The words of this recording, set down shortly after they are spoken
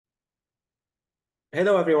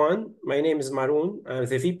Hello, everyone. My name is Maroon. I'm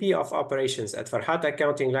the VP of Operations at Farhat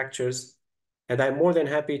Accounting Lectures, and I'm more than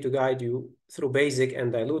happy to guide you through basic and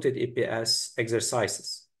diluted EPS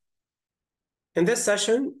exercises. In this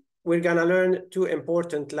session, we're going to learn two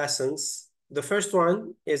important lessons. The first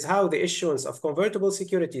one is how the issuance of convertible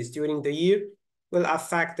securities during the year will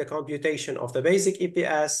affect the computation of the basic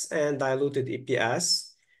EPS and diluted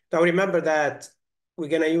EPS. Now, remember that we're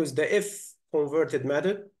going to use the if converted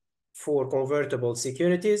method for convertible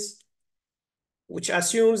securities, which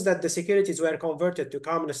assumes that the securities were converted to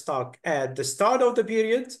common stock at the start of the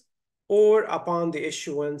period or upon the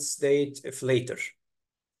issuance date if later.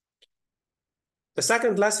 The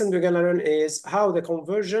second lesson we're going to learn is how the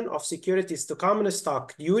conversion of securities to common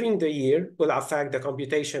stock during the year will affect the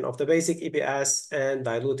computation of the basic EPS and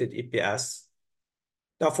diluted EPS.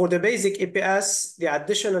 Now, for the basic EPS, the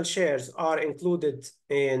additional shares are included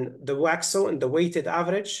in the WACSO and the weighted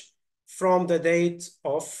average from the date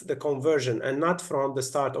of the conversion and not from the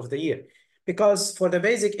start of the year. Because for the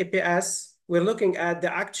basic EPS, we're looking at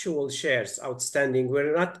the actual shares outstanding.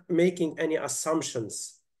 We're not making any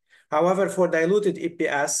assumptions. However, for diluted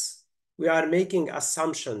EPS, we are making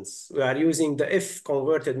assumptions. We are using the if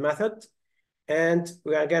converted method, and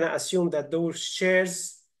we are going to assume that those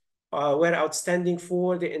shares were outstanding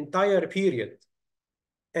for the entire period.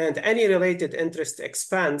 And any related interest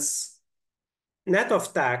expense, net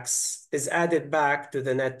of tax, is added back to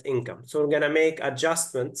the net income. So we're going to make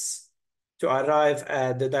adjustments to arrive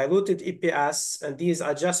at the diluted EPS, and these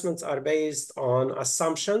adjustments are based on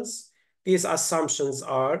assumptions. These assumptions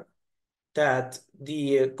are that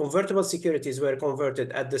the convertible securities were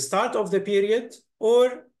converted at the start of the period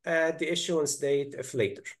or at the issuance date if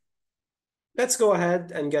later. Let's go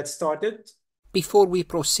ahead and get started. Before we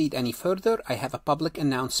proceed any further, I have a public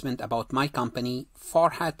announcement about my company,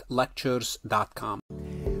 farhatlectures.com.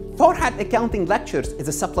 Farhat Accounting Lectures is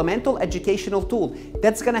a supplemental educational tool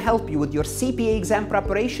that's going to help you with your CPA exam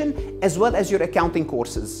preparation as well as your accounting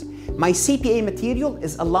courses. My CPA material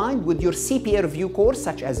is aligned with your CPA review course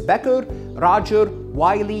such as Becker, Roger,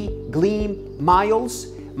 Wiley, Gleam, Miles.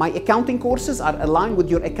 My accounting courses are aligned with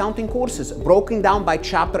your accounting courses broken down by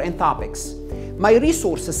chapter and topics. My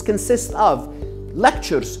resources consist of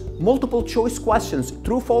lectures, multiple choice questions,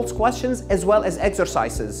 true-false questions, as well as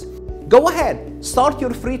exercises. Go ahead, start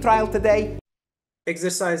your free trial today.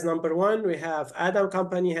 Exercise number 1, we have Adam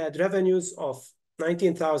Company had revenues of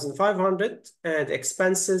 $19,500 and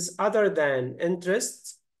expenses other than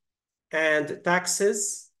interest and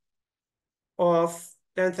taxes of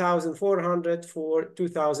 $10,400 for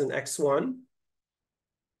 2000X1.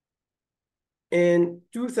 In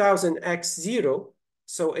 2000X0,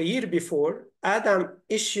 so a year before, Adam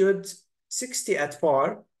issued 60 at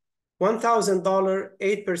par, $1,000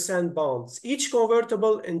 8% bonds, each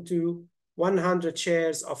convertible into 100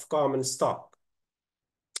 shares of common stock.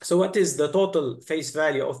 So what is the total face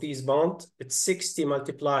value of these bonds? It's 60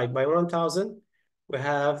 multiplied by 1,000. We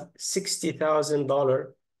have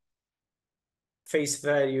 $60,000 face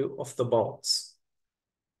value of the bonds.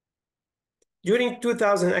 During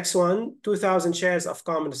 2000X1, 2,000 shares of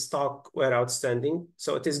common stock were outstanding.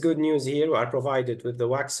 So it is good news here. We are provided with the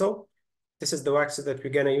WACSO. This is the WACSO that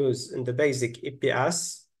we're going to use in the basic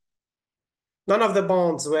EPS. None of the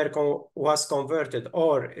bonds was converted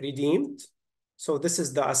or redeemed. So this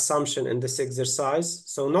is the assumption in this exercise.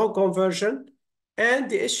 So no conversion. And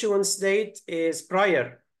the issuance date is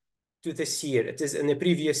prior to this year. It is in the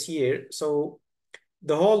previous year. So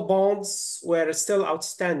the whole bonds were still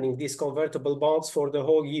outstanding, these convertible bonds, for the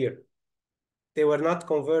whole year. They were not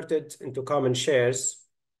converted into common shares.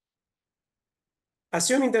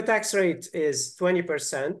 Assuming the tax rate is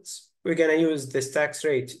 20%, we're going to use this tax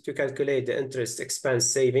rate to calculate the interest expense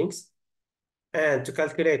savings and to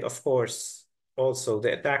calculate, of course, also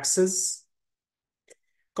the taxes.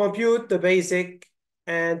 Compute the basic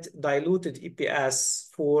and diluted EPS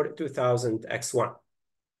for 2000X1.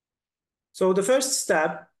 So the first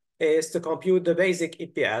step is to compute the basic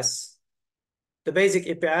EPS. The basic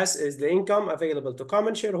EPS is the income available to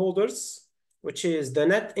common shareholders, which is the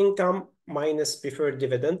net income minus preferred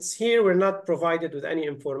dividends. Here, we're not provided with any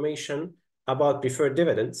information about preferred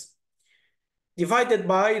dividends, divided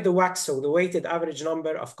by the WACSO, the weighted average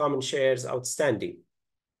number of common shares outstanding.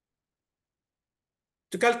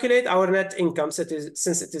 To calculate our net income,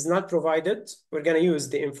 since it is not provided, we're going to use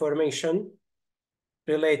the information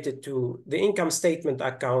related to the income statement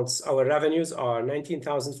accounts. Our revenues are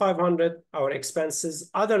 $19,500. Our expenses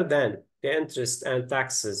other than the interest and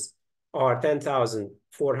taxes are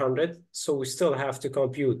 $10,400. So we still have to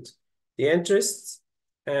compute the interest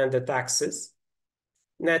and the taxes.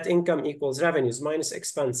 Net income equals revenues minus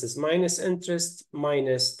expenses minus interest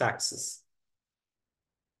minus taxes.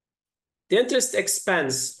 The interest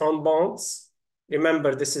expense on bonds,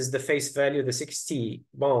 remember this is the face value, the 60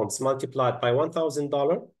 bonds multiplied by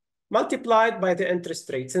 $1,000, multiplied by the interest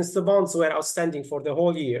rate. Since the bonds were outstanding for the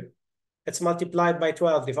whole year, it's multiplied by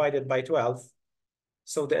 12 divided by 12.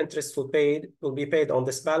 So the interest will be paid on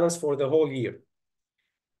this balance for the whole year.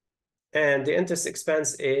 And the interest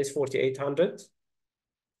expense is $4,800.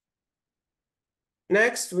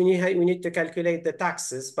 Next, we need to calculate the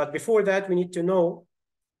taxes. But before that, we need to know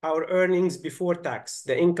our earnings before tax,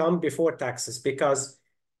 the income before taxes, because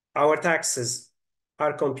our taxes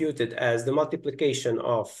are computed as the multiplication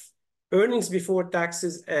of earnings before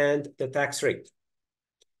taxes and the tax rate.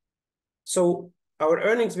 So our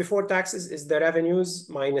earnings before taxes is the revenues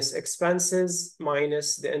minus expenses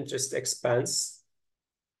minus the interest expense.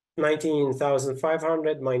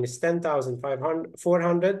 19,500 minus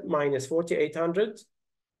 10,400 minus 4,800.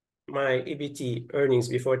 My EBT, earnings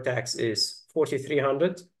before tax, is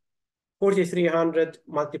 4,300. 4,300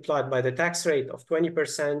 multiplied by the tax rate of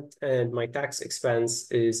 20%, and my tax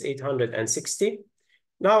expense is 860.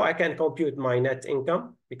 Now I can compute my net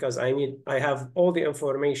income because I have all the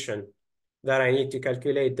information that I need to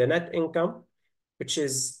calculate the net income, which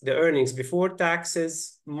is the earnings before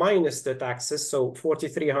taxes minus the taxes. So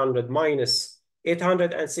 4,300 minus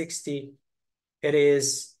 860, it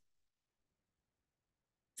is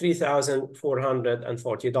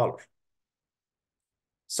 $3,440.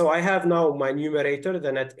 So I have now my numerator,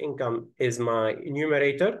 the net income is my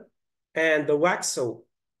numerator, and the WACSO,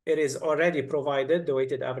 it is already provided, the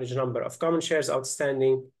weighted average number of common shares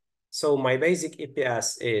outstanding. So my basic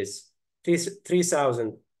EPS is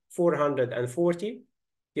 3,440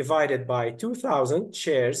 divided by 2,000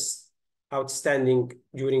 shares outstanding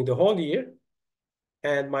during the whole year.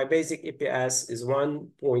 And my basic EPS is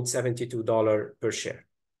 $1.72 per share.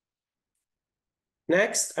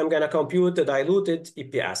 Next, I'm going to compute the diluted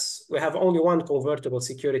EPS. We have only one convertible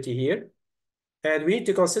security here. And we need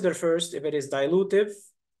to consider first if it is dilutive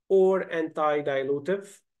or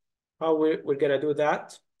anti-dilutive. How we're going to do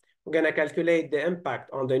that? We're going to calculate the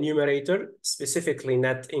impact on the numerator, specifically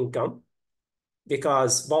net income,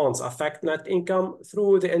 because bonds affect net income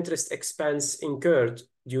through the interest expense incurred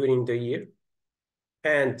during the year.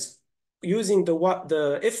 And using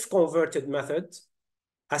the if converted method,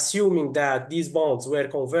 assuming that these bonds were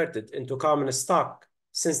converted into common stock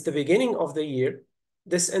since the beginning of the year,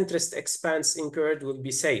 this interest expense incurred will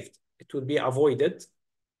be saved. It will be avoided.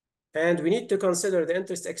 And we need to consider the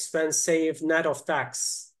interest expense saved net of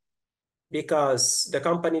tax, because the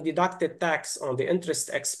company deducted tax on the interest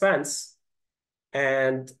expense,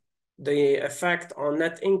 and the effect on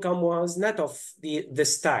net income was net of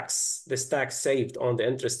this tax saved on the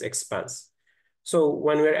interest expense. So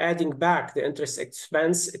when we're adding back the interest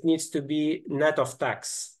expense, it needs to be net of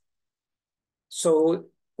tax. So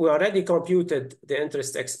we already computed the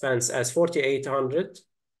interest expense as 4,800.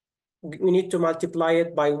 We need to multiply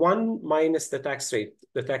it by 1 minus the tax rate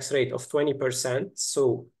of 20%.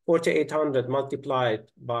 So 4,800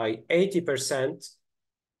 multiplied by 80%,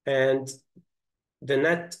 and the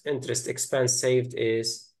net interest expense saved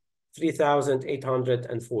is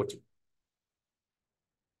 3,840.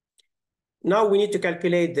 Now we need to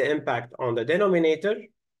calculate the impact on the denominator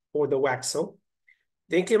or the WACSO.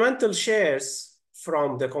 The incremental shares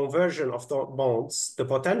from the conversion of the bonds, the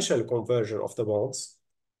potential conversion of the bonds,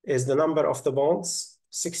 is the number of the bonds,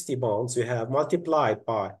 60 bonds we have, multiplied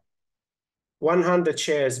by 100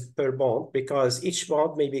 shares per bond, because each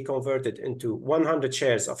bond may be converted into 100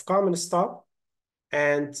 shares of common stock,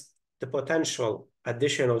 and the potential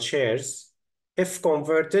additional shares, if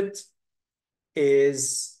converted,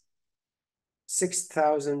 is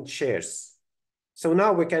 6,000 shares. So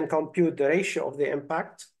now we can compute the ratio of the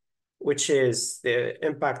impact, which is the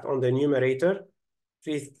impact on the numerator,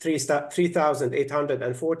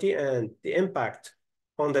 3,840, and the impact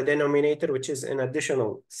on the denominator, which is an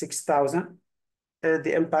additional 6,000, and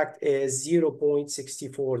the impact is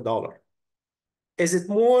 $0.64. Is it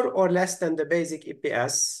more or less than the basic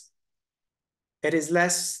EPS? It is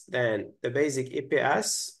less than the basic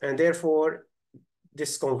EPS, and therefore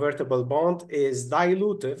this convertible bond is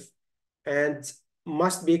dilutive and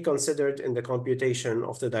must be considered in the computation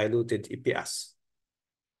of the diluted EPS.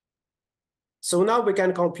 So now we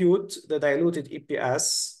can compute the diluted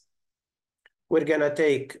EPS. We're going to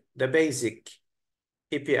take the basic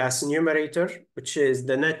EPS numerator, which is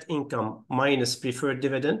the net income minus preferred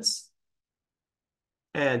dividends,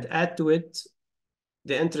 and add to it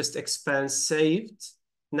the interest expense saved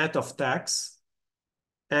net of tax.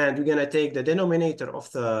 And we're going to take the denominator of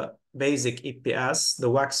the basic EPS, the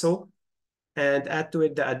WACSO, and add to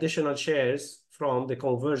it the additional shares from the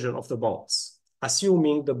conversion of the bonds,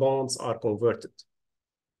 assuming the bonds are converted.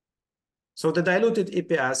 So the diluted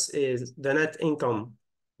EPS is the net income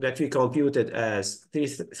that we computed as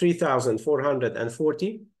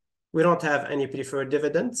 3,440. We don't have any preferred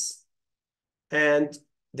dividends. And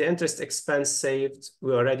the interest expense saved,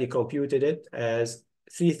 we already computed it as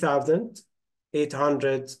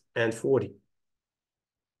 3,840.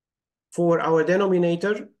 For our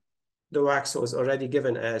denominator, the WACSO is already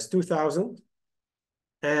given as 2,000.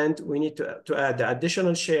 And we need to add the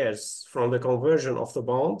additional shares from the conversion of the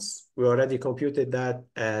bonds. We already computed that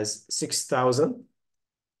as 6,000.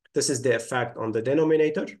 This is the effect on the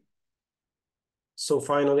denominator. So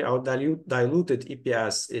finally, our diluted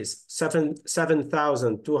EPS is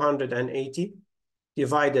 7,280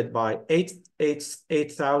 divided by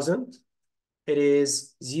 8,000. It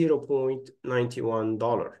is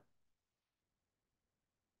 $0.91.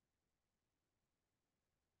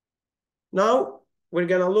 Now, we're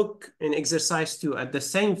going to look in exercise 2 at the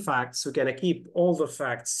same facts. We're going to keep all the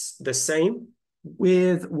facts the same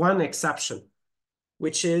with one exception,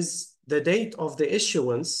 which is the date of the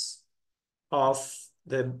issuance of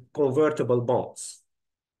the convertible bonds.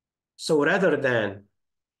 So rather than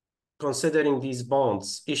considering these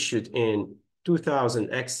bonds issued in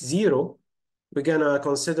 2000X0, we're going to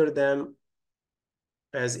consider them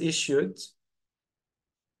as issued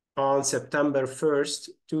on September 1st,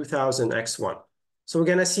 2000X1. So we're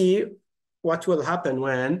going to see what will happen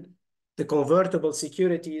when the convertible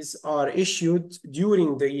securities are issued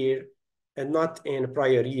during the year and not in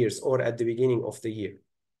prior years or at the beginning of the year.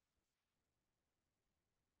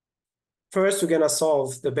 First, we're going to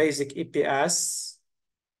solve the basic EPS.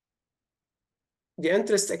 The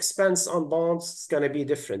interest expense on bonds is going to be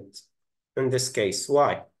different in this case.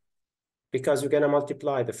 Why? Because we're going to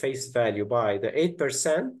multiply the face value by the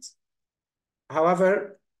 8%.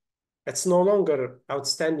 However, it's no longer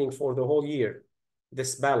outstanding for the whole year,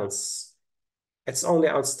 this balance. It's only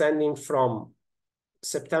outstanding from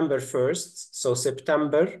September 1st. So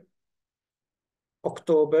September,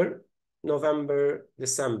 October, November,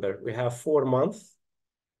 December. We have 4 months.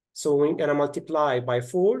 So we're going to multiply by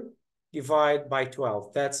 4, divide by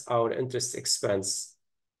 12. That's our interest expense.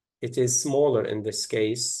 It is smaller in this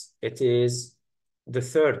case. It is the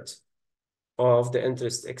third of the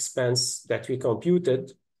interest expense that we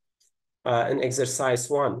computed in exercise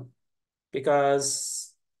 1,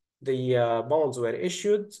 because the bonds were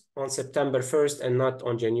issued on September 1st and not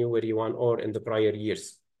on January 1 or in the prior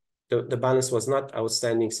years. The balance was not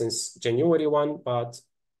outstanding since January 1, but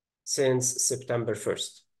since September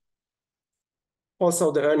 1st.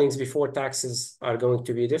 Also, the earnings before taxes are going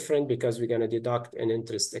to be different because we're going to deduct an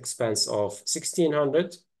interest expense of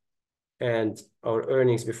 $1,600, and our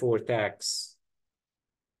earnings before tax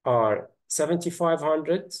are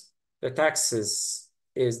 $7,500. The taxes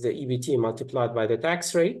is the EBT multiplied by the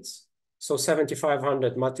tax rate. So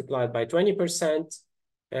 7,500 multiplied by 20%,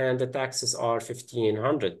 and the taxes are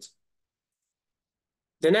 1,500.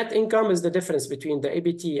 The net income is the difference between the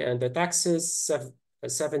EBT and the taxes.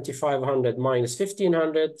 7,500 minus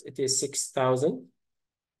 1,500, it is 6,000.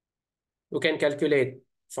 We can calculate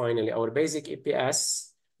finally our basic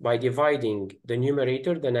EPS by dividing the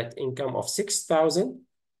numerator, the net income of 6,000,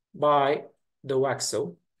 by the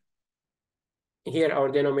WACSO. Here, our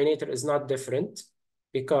denominator is not different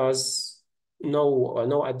because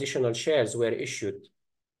no additional shares were issued.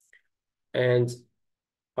 And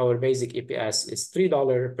our basic EPS is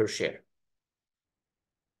 $3 per share.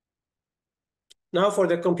 Now for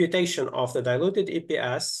the computation of the diluted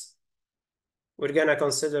EPS, we're going to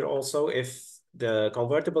consider also if the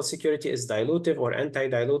convertible security is dilutive or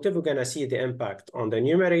anti-dilutive. We're going to see the impact on the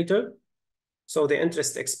numerator. So the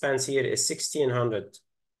interest expense here is 1,600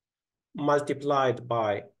 multiplied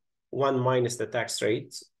by 1 minus the tax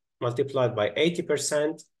rate, multiplied by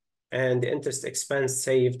 80%, and the interest expense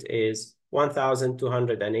saved is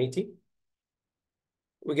 1,280.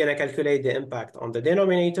 We're going to calculate the impact on the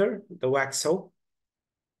denominator, the WACSO.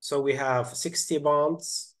 So we have 60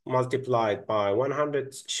 bonds multiplied by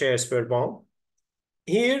 100 shares per bond.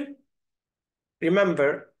 Here,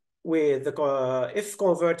 remember, with the if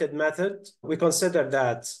converted method, we consider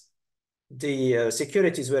that the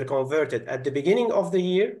securities were converted at the beginning of the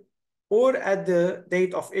year or at the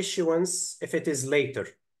date of issuance if it is later.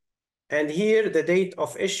 And here, the date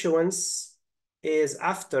of issuance is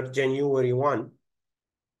after January 1.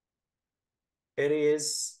 It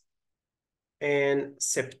is in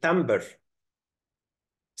September.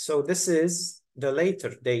 So this is the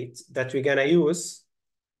later date that we're gonna use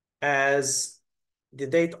as the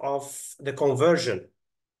date of the conversion.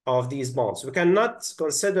 of these bonds. We cannot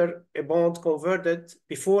consider a bond converted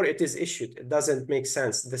before it is issued. It doesn't make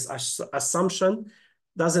sense. This assumption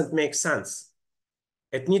doesn't make sense.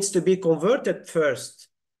 It needs to be converted first.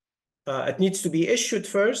 It needs to be issued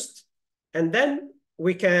first, and then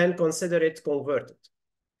we can consider it converted.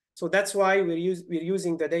 So that's why we're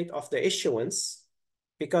using the date of the issuance,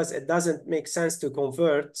 because it doesn't make sense to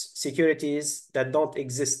convert securities that don't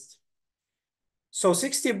exist. So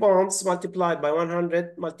 60 bonds multiplied by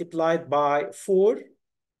 100 multiplied by 4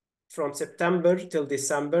 from September till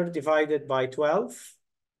December divided by 12.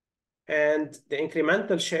 And the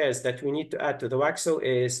incremental shares that we need to add to the WAXO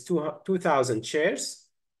is 2,000 shares.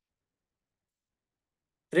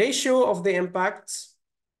 Ratio of the impact.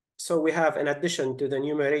 So we have an addition to the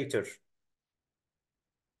numerator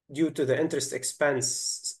due to the interest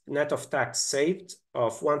expense net of tax saved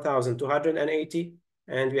of 1,280.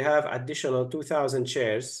 And we have additional 2,000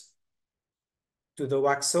 shares to the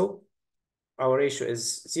WAXO. Our ratio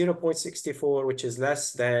is 0.64, which is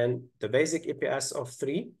less than the basic EPS of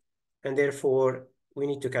 3. And therefore, we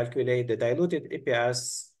need to calculate the diluted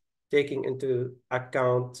EPS taking into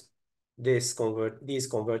account these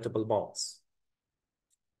convertible bonds.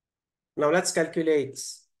 Now let's calculate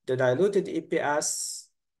the diluted EPS.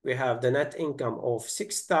 We have the net income of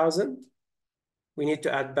 6,000. We need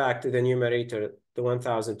to add back to the numerator the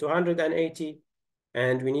 1,280,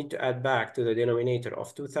 and we need to add back to the denominator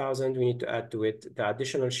of 2,000. We need to add to it the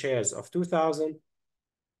additional shares of 2,000.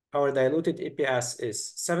 Our diluted EPS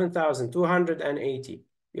is 7,280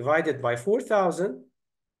 divided by 4,000.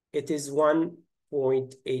 It is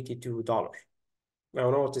 $1.82.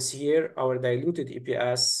 Now notice here, our diluted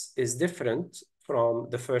EPS is different from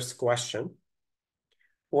the first question.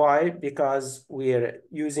 Why? Because we're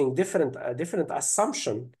using different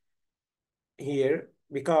assumption here,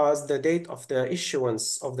 because the date of the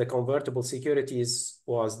issuance of the convertible securities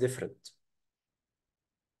was different.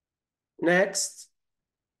 Next,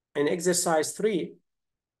 in exercise 3,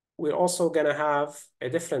 we're also gonna have a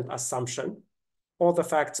different assumption. All the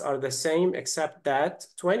facts are the same, except that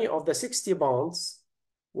 20 of the 60 bonds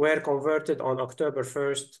were converted on October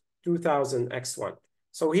 1st, 2000 X1.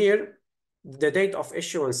 So here, the date of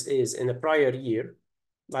issuance is in a prior year,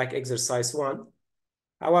 like exercise 1.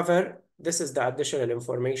 However, this is the additional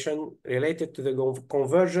information related to the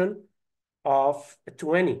conversion of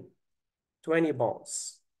 20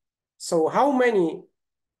 bonds. So how many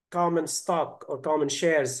common stock or common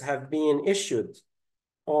shares have been issued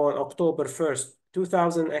on October 1st,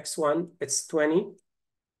 2000 X1? It's 20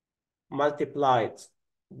 multiplied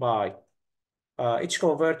by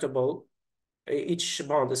each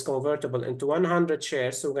bond is convertible into 100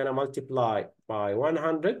 shares. So we're gonna multiply by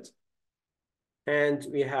 100. And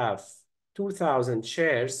we have 2,000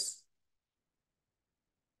 shares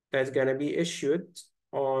that's gonna be issued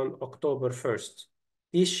on October 1st.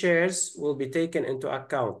 These shares will be taken into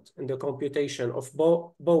account in the computation of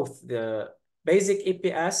both the basic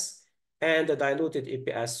EPS and the diluted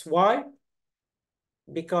EPS. Why?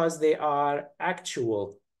 Because they are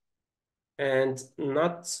actual and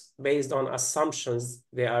not based on assumptions.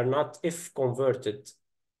 They are not if converted.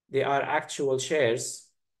 They are actual shares,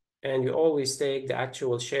 and you always take the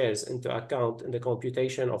actual shares into account in the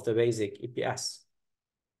computation of the basic EPS.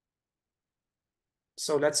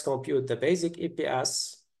 So let's compute the basic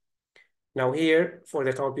EPS. Now here, for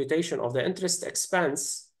the computation of the interest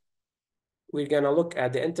expense, we're gonna look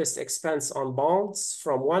at the interest expense on bonds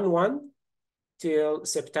from 1/1 till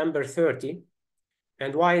September 30.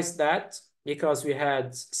 And why is that? Because we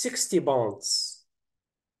had 60 bonds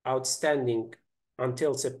outstanding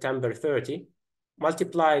until September 30.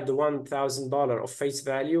 Multiplied the $1,000 of face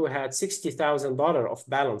value, we had $60,000 of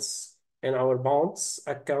balance in our bonds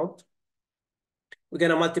account. We're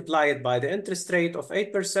gonna multiply it by the interest rate of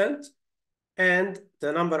 8% and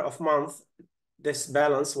the number of months this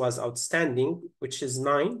balance was outstanding, which is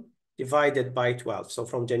 9 divided by 12. So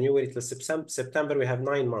from January to September, we have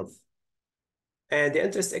 9 months. And the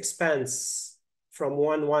interest expense from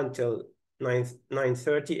 1/1 till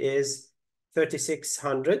 9/30 is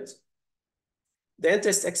 $3,600. The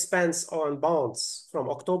interest expense on bonds from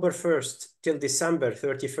October 1st till December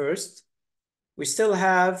 31st, we still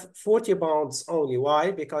have 40 bonds only.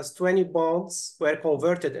 Why? Because 20 bonds were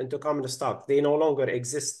converted into common stock. They no longer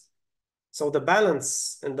exist. So the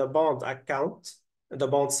balance in the bond account, the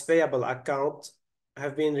bonds payable account,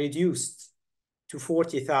 have been reduced to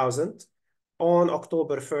 40,000 on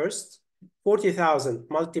October 1st. 40,000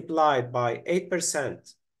 multiplied by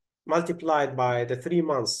 8%, multiplied by the 3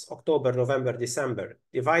 months, October, November, December,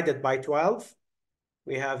 divided by 12,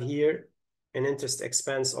 we have here an interest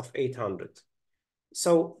expense of 800.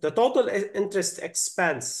 So the total interest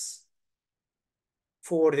expense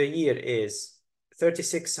for the year is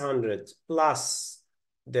 $3,600 plus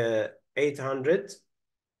the $800,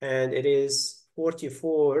 and it is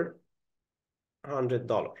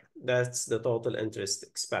 $4,400. That's the total interest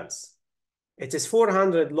expense. It is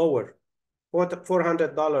 $400 lower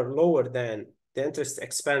than the interest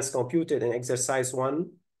expense computed in exercise 1.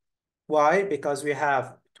 Why? Because we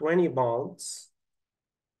have 20 bonds.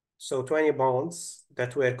 So 20 bonds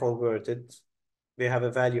that were converted. They have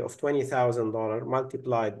a value of $20,000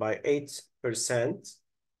 multiplied by 8%,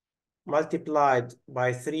 multiplied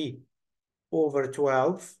by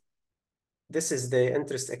 3/12. This is the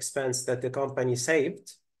interest expense that the company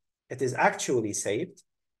saved. It is actually saved.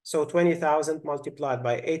 So 20,000 multiplied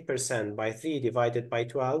by 8% by 3 divided by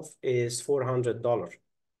 12 is $400.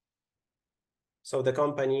 So the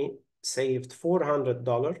company saved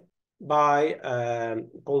 $400 by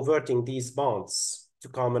converting these bonds to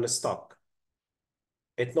common stock.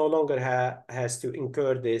 It no longer has to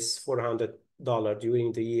incur this $400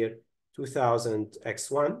 during the year 2000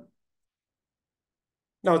 X1.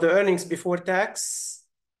 Now the earnings before tax,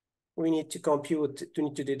 we need to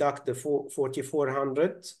deduct the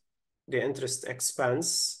 4,400, the interest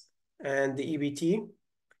expense, and the EBT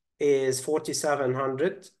is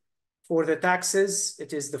 4,700. For the taxes,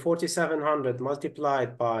 it is the 4,700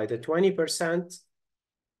 multiplied by the 20%,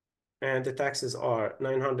 and the taxes are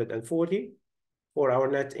 940. For our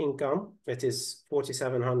net income, it is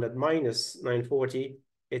 4,700 minus 940,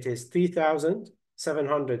 it is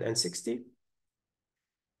 3,760.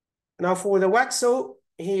 Now for the WAXO,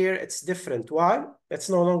 here it's different. Why? It's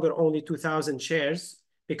no longer only 2,000 shares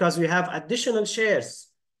because we have additional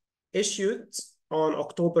shares issued on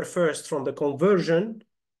October 1st from the conversion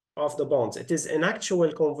of the bonds. It is an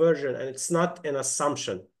actual conversion and it's not an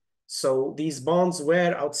assumption. So these bonds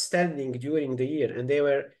were outstanding during the year and they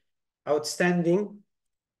were outstanding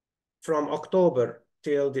from October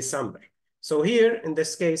till December. So here in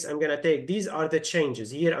this case, I'm going to take, these are the changes.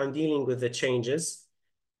 Here I'm dealing with the changes.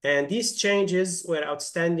 And these changes were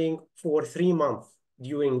outstanding for 3 months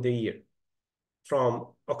during the year, from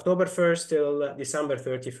October 1st till December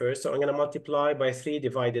 31st. So I'm going to multiply by 3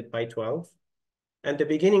 divided by 12. And the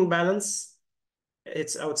beginning balance,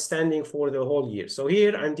 it's outstanding for the whole year. So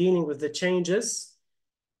here I'm dealing with the changes.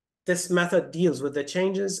 This method deals with the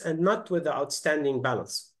changes and not with the outstanding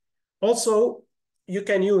balance. Also, you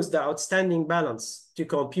can use the outstanding balance to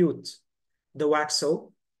compute the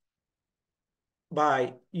WAXO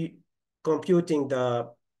by computing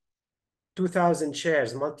the 2,000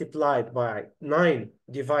 shares multiplied by 9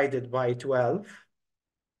 divided by 12.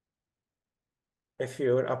 If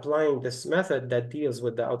you're applying this method that deals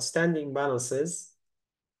with the outstanding balances,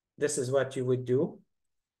 this is what you would do.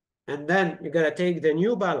 And then you're going to take the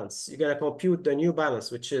new balance. You're going to compute the new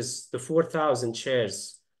balance, which is the 4,000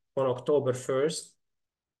 shares on October 1st,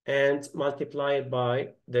 and multiply it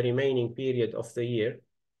by the remaining period of the year,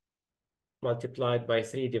 multiplied by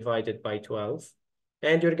 3 divided by 12.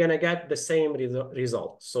 And you're going to get the same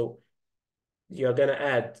result. So you're going to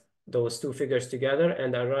add those two figures together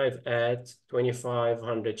and arrive at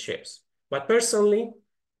 2,500 shares. But personally,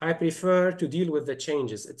 I prefer to deal with the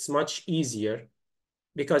changes. It's much easier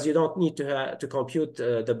because you don't need to compute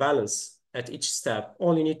the balance at each step.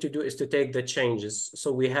 All you need to do is to take the changes.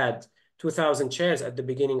 So we had 2,000 shares at the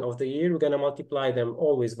beginning of the year. We're going to multiply them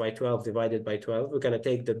always by 12 divided by 12. We're going to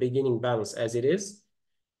take the beginning balance as it is.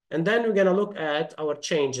 And then we're going to look at our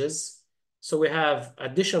changes. So we have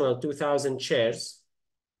additional 2,000 shares.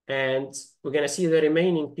 And we're going to see the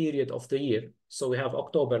remaining period of the year. So we have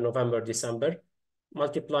October, November, December,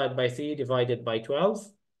 multiplied by 3 divided by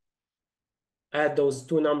 12. Add those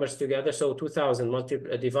two numbers together. So 2,000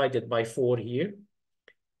 divided by 4 here.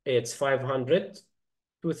 It's 500.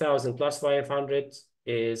 2,000 plus 500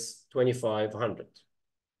 is 2,500.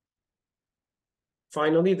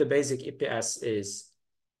 Finally, the basic EPS is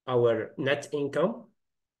our net income.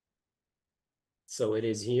 So it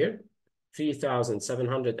is here,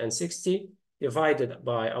 3,760 divided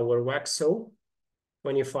by our WAXO,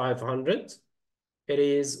 2,500. It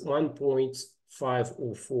is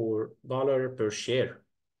 $1.504 per share.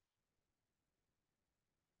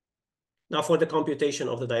 Now for the computation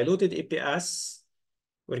of the diluted EPS,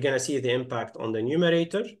 we're going to see the impact on the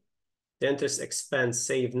numerator. The interest expense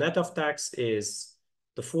saved net of tax is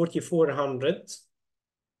the 4,400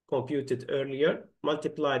 computed earlier,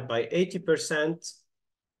 multiplied by 80%.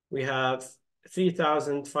 We have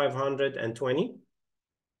 3,520.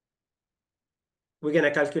 We're going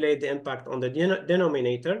to calculate the impact on the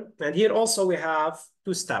denominator. And here also we have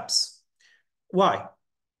 2 steps. Why?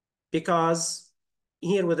 Because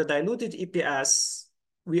here with the diluted EPS,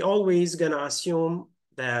 we always gonna assume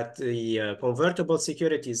that the convertible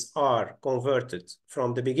securities are converted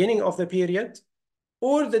from the beginning of the period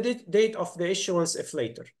or the date of the issuance if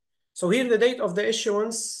later. So here the date of the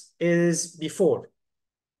issuance is before.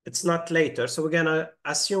 It's not later. So we're gonna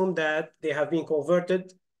assume that they have been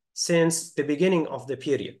converted since the beginning of the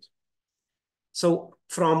period. So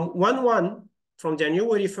from 1/1, from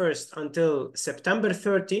January 1st until September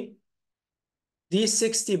 30, these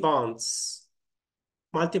 60 bonds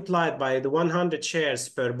multiplied by the 100 shares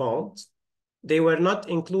per bond, they were not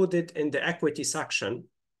included in the equity section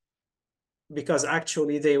because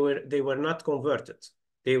actually they were not converted.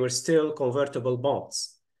 They were still convertible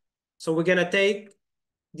bonds. So we're gonna take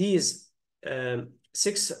these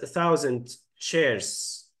 6,000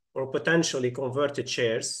 shares or potentially converted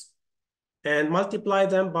shares and multiply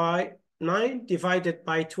them by 9 divided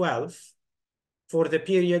by 12 for the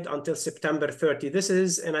period until September 30. This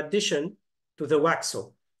is in addition to the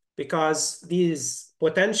WAXO, because these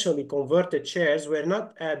potentially converted shares were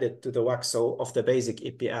not added to the WAXO of the basic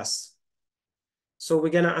EPS. So we're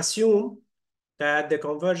gonna assume that the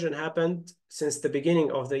conversion happened since the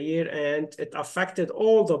beginning of the year and it affected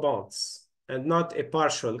all the bonds and not a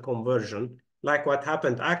partial conversion like what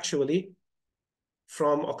happened actually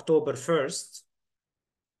from October 1st.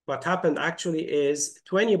 What happened actually is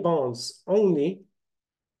 20 bonds only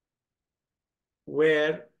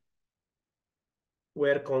were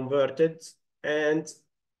converted, and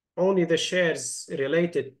only the shares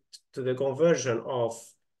related to the conversion of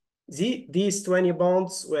these 20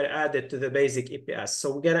 bonds were added to the basic EPS.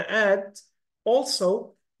 So we're gonna add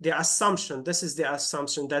also the assumption, this is the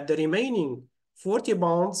assumption that the remaining 40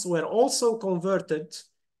 bonds were also converted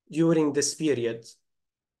during this period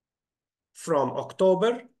from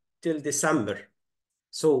October till December.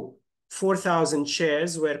 So 4,000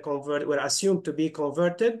 shares were assumed to be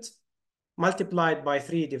converted, multiplied by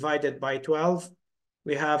 3 divided by 12.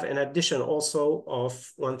 We have an addition also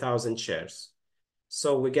of 1,000 shares.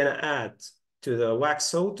 So we're gonna add to the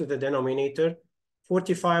WAXO, to the denominator,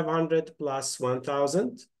 4,500 plus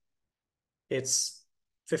 1,000. It's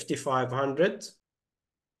 5,500.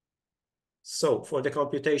 So for the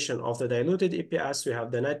computation of the diluted EPS, we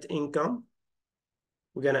have the net income.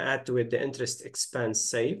 We're gonna add to it the interest expense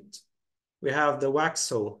saved. We have the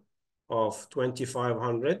WAXO of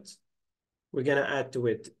 2,500. We're gonna add to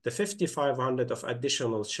it the 5,500 of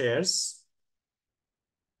additional shares.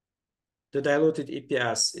 The diluted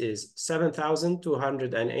EPS is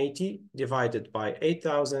 7,280 divided by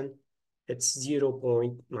 8,000. It's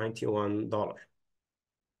 $0.91.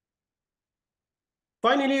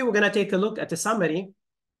 Finally, we're gonna take a look at a summary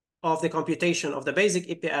of the computation of the basic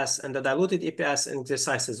EPS and the diluted EPS in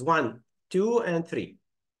exercises 1, 2, and 3.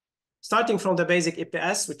 Starting from the basic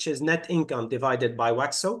EPS, which is net income divided by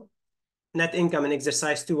WAXO. Net income in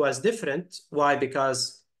exercise 2 was different. Why?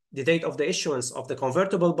 Because the date of the issuance of the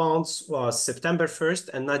convertible bonds was September 1st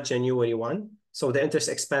and not January 1. So the interest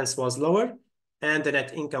expense was lower and the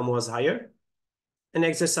net income was higher. In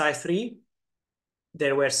exercise 3,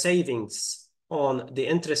 there were savings on the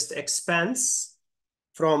interest expense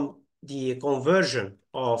from the conversion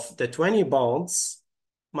of the 20 bonds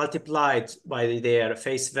multiplied by their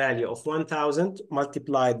face value of 1,000,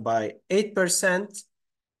 multiplied by 8%,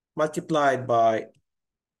 multiplied by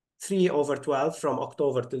 3/12 from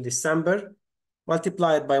October till December,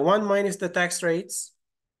 multiplied by 1 minus the tax rates.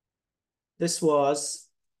 This was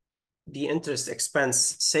the interest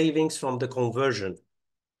expense savings from the conversion.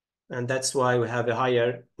 And that's why we have a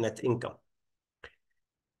higher net income.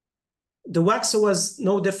 The WAXO was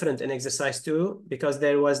no different in exercise 2 because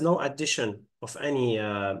there was no addition of any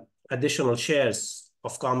additional shares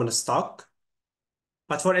of common stock.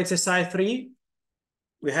 But for exercise 3,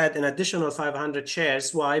 we had an additional 500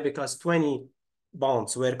 shares. Why? Because 20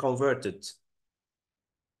 bonds were converted.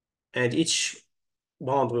 And each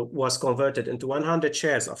bond was converted into 100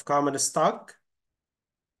 shares of common stock.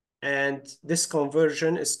 And this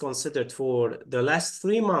conversion is considered for the last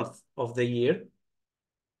 3 months of the year,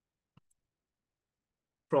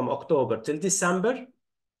 from October till December,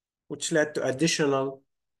 which led to additional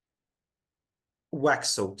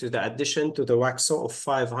WAXO, to the addition to the WAXO of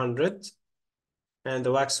 500. And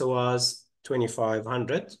the WAXO was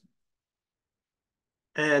 2,500.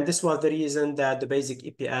 And this was the reason that the basic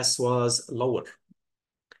EPS was lower.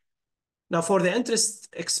 Now for the interest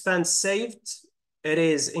expense saved, it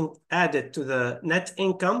is added to the net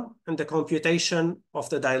income and the computation of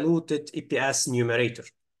the diluted EPS numerator.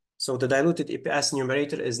 So the diluted EPS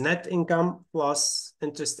numerator is net income plus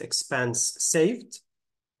interest expense saved.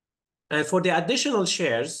 And for the additional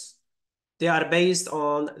shares, they are based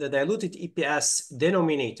on the diluted EPS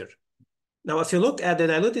denominator. Now, if you look at the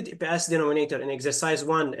diluted EPS denominator in exercise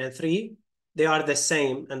 1 and 3, they are the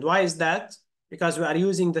same. And why is that? Because we are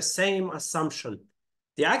using the same assumption.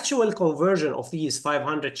 The actual conversion of these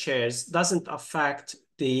 500 shares doesn't affect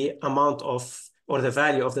the amount of, or the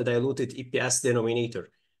value of the diluted EPS denominator.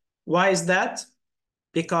 Why is that?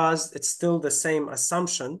 Because it's still the same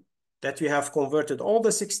assumption that we have converted all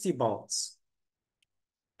the 60 bonds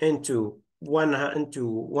into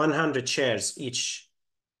 100 shares each,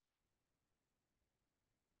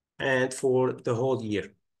 and for the whole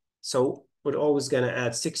year. So we're always going to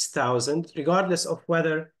add 6,000, regardless of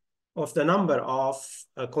whether of the number of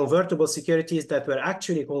convertible securities that were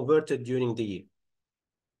actually converted during the year.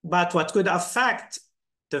 But what could affect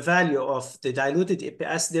the value of the diluted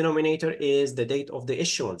EPS denominator is the date of the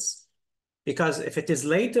issuance. Because if it is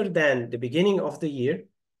later than the beginning of the year,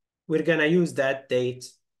 we're going to use that date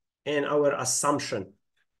in our assumption,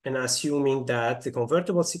 and assuming that the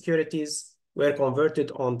convertible securities were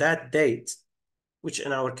converted on that date, which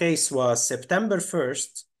in our case was September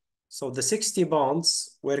 1st. So the 60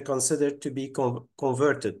 bonds were considered to be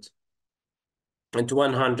converted into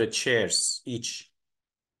 100 shares each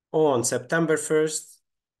on September 1st.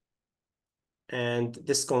 And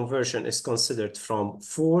this conversion is considered from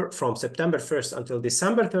September 1st until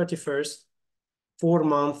December 31st, 4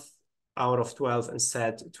 months out of 12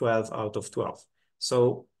 instead 12 out of 12.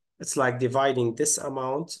 So it's like dividing this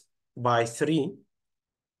amount by 3.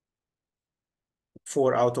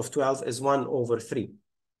 4 out of 12 is 1/3.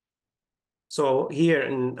 So here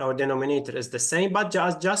in our denominator is the same, but the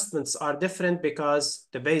adjustments are different because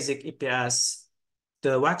the basic EPS,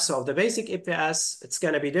 the WACC of the basic EPS, it's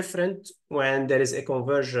going to be different when there is a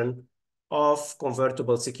conversion of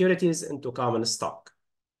convertible securities into common stock.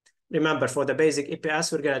 Remember, for the basic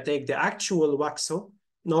EPS, we're going to take the actual WACC,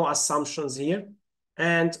 no assumptions here.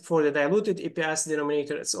 And for the diluted EPS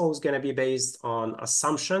denominator, it's always going to be based on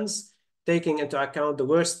assumptions, taking into account the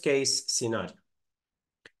worst case scenario.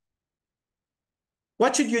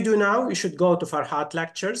 What should you do now? You should go to Farhat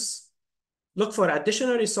Lectures. Look for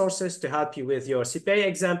additional resources to help you with your CPA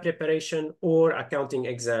exam preparation or accounting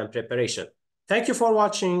exam preparation. Thank you for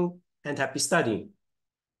watching and happy studying.